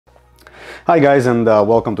Hi guys, and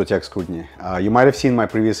welcome to Tech Scrutiny. You might have seen my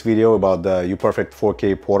previous video about the Uperfect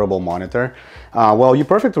 4K Portable Monitor. Well,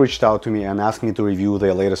 Uperfect reached out to me and asked me to review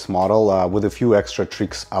their latest model with a few extra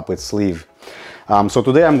tricks up its sleeve. So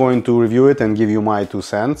today I'm going to review it and give you my 2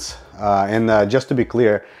 cents. Just to be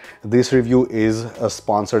clear, this review is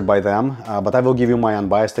sponsored by them, but I will give you my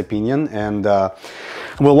unbiased opinion, and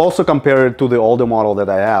we'll also compare it to the older model that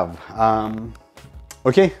I have.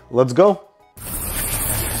 Okay, let's go.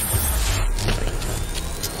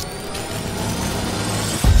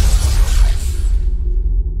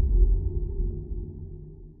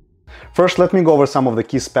 First, let me go over some of the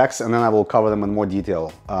key specs and then I will cover them in more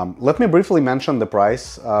detail. Let me briefly mention the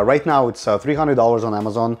price. Right now it's $300 on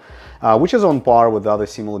Amazon, which is on par with other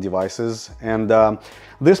similar devices. And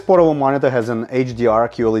this portable monitor has an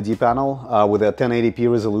HDR QLED panel with a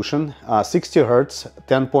 1080p resolution, 60 Hz,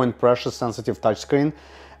 10-point pressure sensitive touchscreen,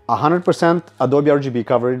 100% Adobe RGB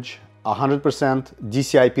coverage, 100%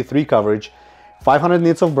 DCI-P3 coverage, 500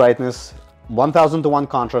 nits of brightness, 1000 to 1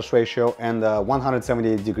 contrast ratio, and a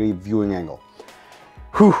 178-degree viewing angle.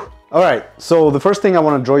 Whew! Alright, so the first thing I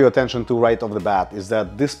want to draw your attention to right off the bat is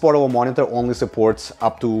that this portable monitor only supports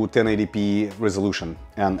up to 1080p resolution,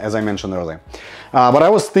 and as I mentioned earlier. But I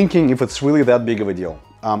was thinking if it's really that big of a deal.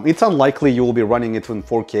 It's unlikely you will be running it in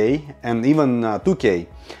 4K and even 2K.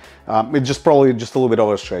 It's probably just a little bit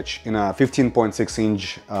overstretch in a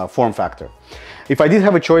 15.6-inch form factor. If I did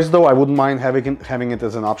have a choice though, I wouldn't mind having it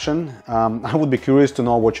as an option. I would be curious to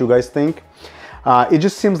know what you guys think. It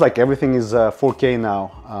just seems like everything is 4K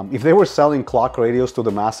now. If they were selling clock radios to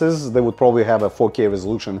the masses, they would probably have a 4K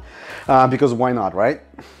resolution, because why not, right?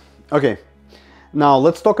 Okay, now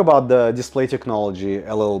let's talk about the display technology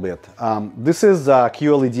a little bit. This is a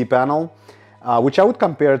QLED panel, which I would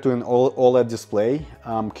compare to an OLED display.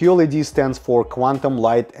 QLED stands for Quantum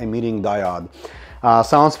Light Emitting Diode.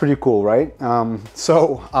 Sounds pretty cool, right?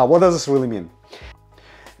 What does this really mean?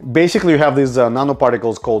 Basically, you have these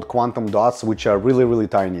nanoparticles called quantum dots, which are really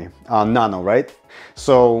tiny. Nano, right?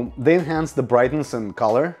 So they enhance the brightness and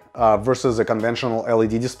color versus a conventional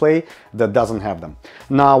LED display that doesn't have them.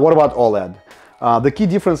 Now, what about OLED? The key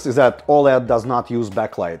difference is that OLED does not use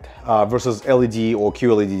backlight versus LED or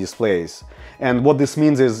QLED displays. And what this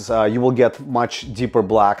means is you will get much deeper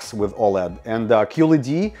blacks with OLED. And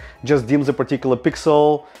QLED just dims a particular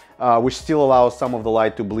pixel, which still allows some of the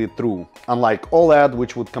light to bleed through, unlike OLED,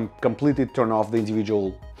 which would completely turn off the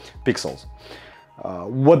individual pixels.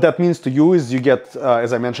 What that means to you is you get,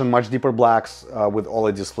 as I mentioned, much deeper blacks with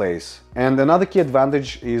OLED displays. And another key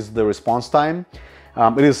advantage is the response time.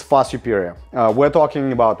 It is far superior. We're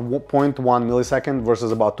talking about 0.1 millisecond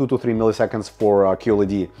versus about 2 to 3 milliseconds for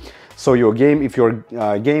QLED. So if you're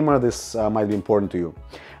a gamer, this might be important to you.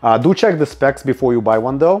 Do check the specs before you buy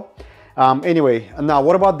one though. Anyway, now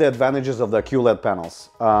what about the advantages of the QLED panels?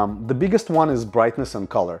 The biggest one is brightness and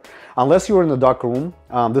color. Unless you're in a dark room,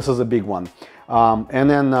 this is a big one. And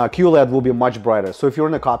then QLED will be much brighter. So if you're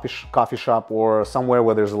in a coffee shop or somewhere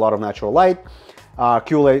where there's a lot of natural light,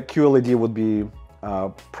 QLED would be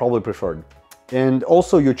probably preferred. And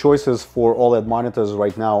also your choices for OLED monitors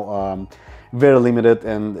right now very limited,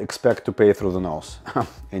 and expect to pay through the nose.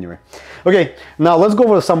 Anyway, okay, now let's go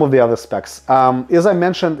over some of the other specs. As I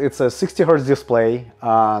mentioned, it's a 60 Hz display,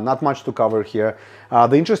 not much to cover here.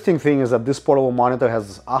 The interesting thing is that this portable monitor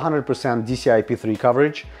has 100% DCI-P3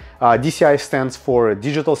 coverage. DCI stands for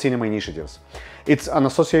Digital Cinema Initiatives. It's an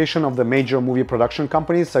association of the major movie production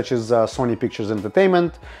companies such as Sony Pictures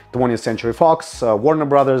Entertainment, 20th Century Fox, Warner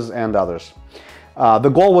Brothers, and others. The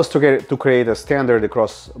goal was to create a standard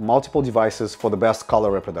across multiple devices for the best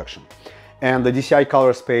color reproduction. And the DCI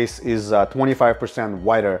color space is 25%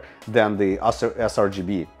 wider than the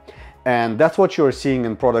sRGB. And that's what you're seeing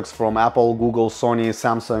in products from Apple, Google, Sony,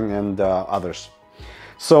 Samsung, and others.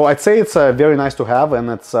 So I'd say it's very nice to have, and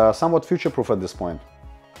it's somewhat future-proof at this point.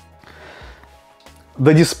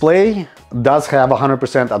 The display does have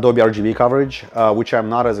 100% Adobe RGB coverage, which I'm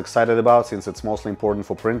not as excited about since it's mostly important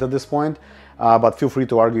for print at this point. But feel free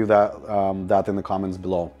to argue that in the comments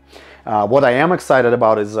below. What I am excited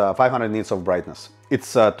about is 500 nits of brightness.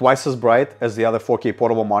 It's twice as bright as the other 4K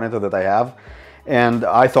portable monitor that I have, and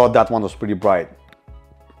I thought that one was pretty bright.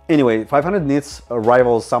 Anyway, 500 nits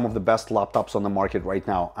rivals some of the best laptops on the market right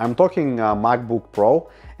now. I'm talking MacBook Pro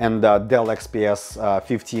and Dell XPS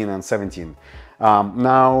 15 and 17.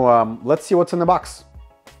 Let's see what's in the box.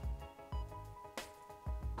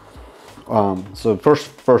 So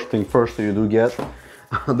first thing first, you do get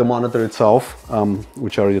the monitor itself,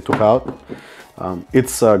 which I already took out.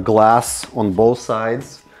 It's glass on both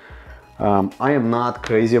sides. I am not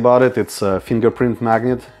crazy about it. It's a fingerprint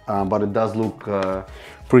magnet, but it does look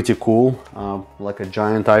pretty cool, like a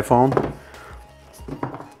giant iPhone.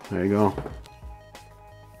 There you go.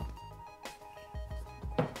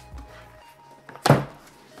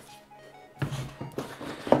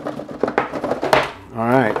 All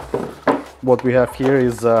right, what we have here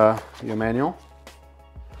is your manual,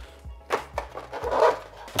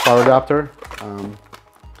 a power adapter,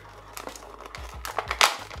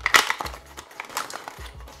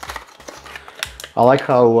 I like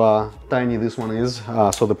how tiny this one is.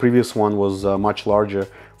 So the previous one was much larger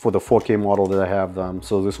for the 4K model that I have,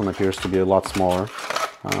 so this one appears to be a lot smaller,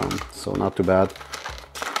 so not too bad.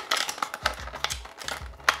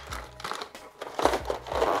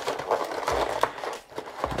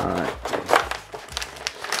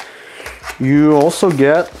 You also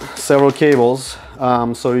get several cables.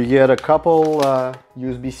 So you get a couple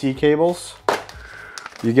USB-C cables.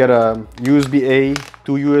 You get a USB-A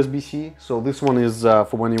to USB-C. So this one is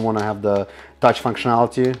for when you want to have the touch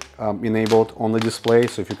functionality enabled on the display.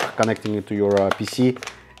 So if you're connecting it to your PC,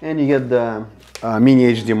 and you get the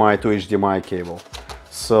mini HDMI to HDMI cable.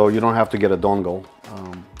 So you don't have to get a dongle.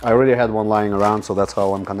 I already had one lying around, so that's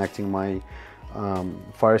how I'm connecting my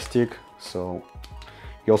Fire Stick. So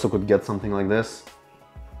you also could get something like this.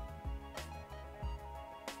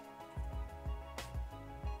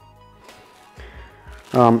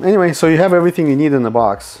 Anyway, so you have everything you need in the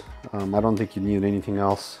box. I don't think you need anything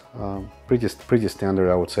else. Pretty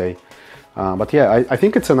standard, I would say. But yeah, I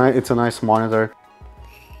think it's a nice monitor.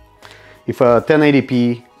 If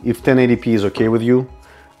 1080p is okay with you,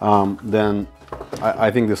 then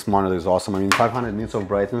I think this monitor is awesome. I mean, 500 nits of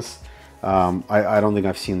brightness. I don't think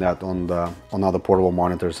I've seen that on other portable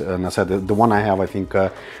monitors. And I said the one I have, I think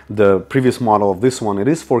the previous model of this one, it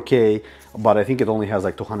is 4K, but I think it only has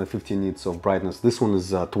like 250 nits of brightness. This one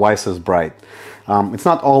is twice as bright. It's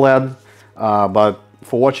not OLED, but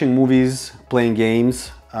for watching movies, playing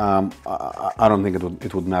games, I don't think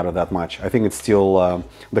it would matter that much. I think it's still,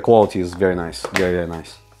 the quality is very nice, very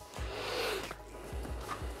nice.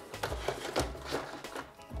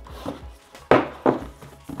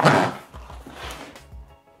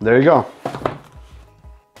 There you go.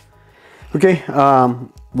 Okay,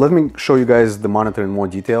 let me show you guys the monitor in more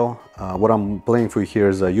detail. What I'm playing for you here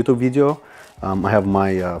is a YouTube video. I have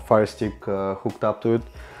my Fire Stick hooked up to it.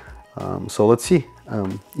 So let's see.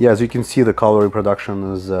 Yeah, as you can see, the color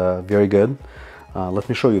reproduction is very good. Let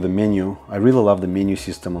me show you the menu. I really love the menu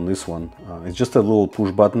system on this one. It's just a little push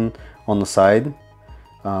button on the side.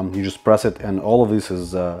 You just press it, and all of this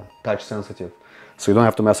is touch sensitive. So you don't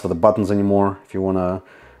have to mess with the buttons anymore. If you want to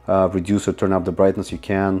reduce or turn up the brightness, you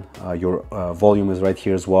can. Your volume is right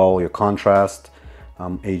here as well. Your contrast,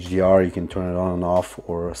 HDR, you can turn it on and off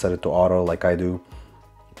or set it to auto like I do.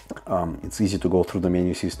 It's easy to go through the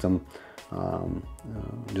menu system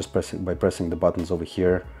just by pressing the buttons over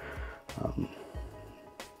here.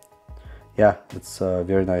 Yeah, it's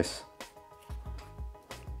very nice.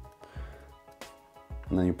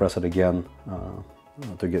 And then you press it again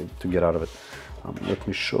to get out of it. Let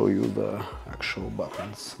me show you the actual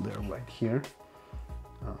buttons. They're right here.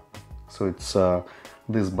 So it's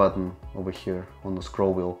this button over here on the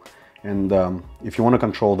scroll wheel. And if you want to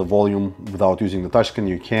control the volume without using the touchscreen,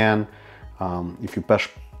 you can. If you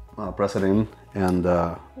press it in and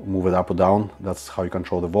move it up or down, that's how you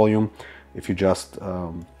control the volume. If you just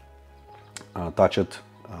touch it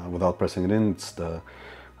without pressing it in, it's the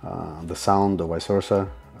sound, or vice versa.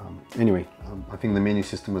 Anyway, I think the menu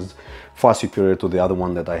system is far superior to the other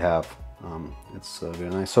one that I have. It's very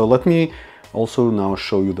nice. So let me also now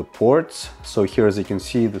show you the ports. So here, as you can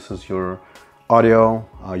see, this is your audio,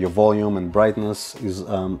 your volume and brightness is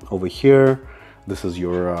over here. This is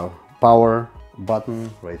your power button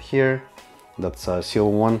right here. That's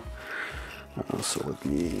serial one. So let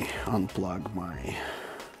me unplug my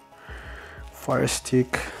Fire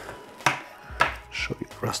Stick, show you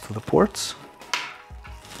the rest of the ports.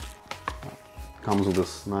 Comes with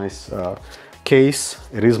this nice case.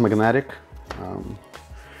 It is magnetic.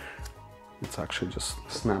 It's actually just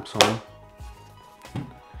snaps on.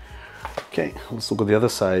 Okay, let's look at the other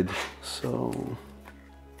side. So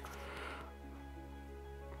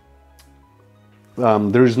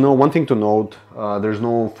there is no, one thing to note, there's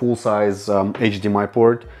no full-size HDMI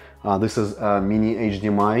port. This is a mini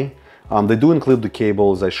HDMI. They do include the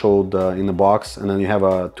cables I showed in the box, and then you have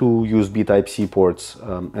two USB Type-C ports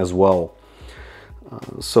as well.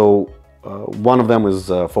 So one of them is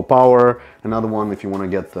for power, another one if you want to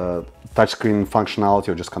get the touchscreen functionality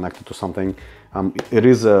or just connect it to something. It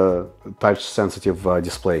is a touch-sensitive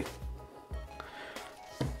display.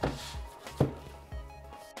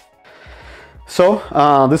 So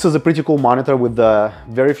this is a pretty cool monitor with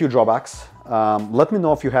very few drawbacks. Let me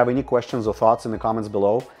know if you have any questions or thoughts in the comments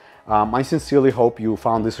below. I sincerely hope you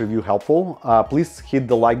found this review helpful. Please hit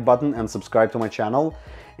the like button and subscribe to my channel.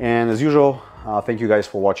 And as usual, thank you guys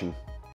for watching.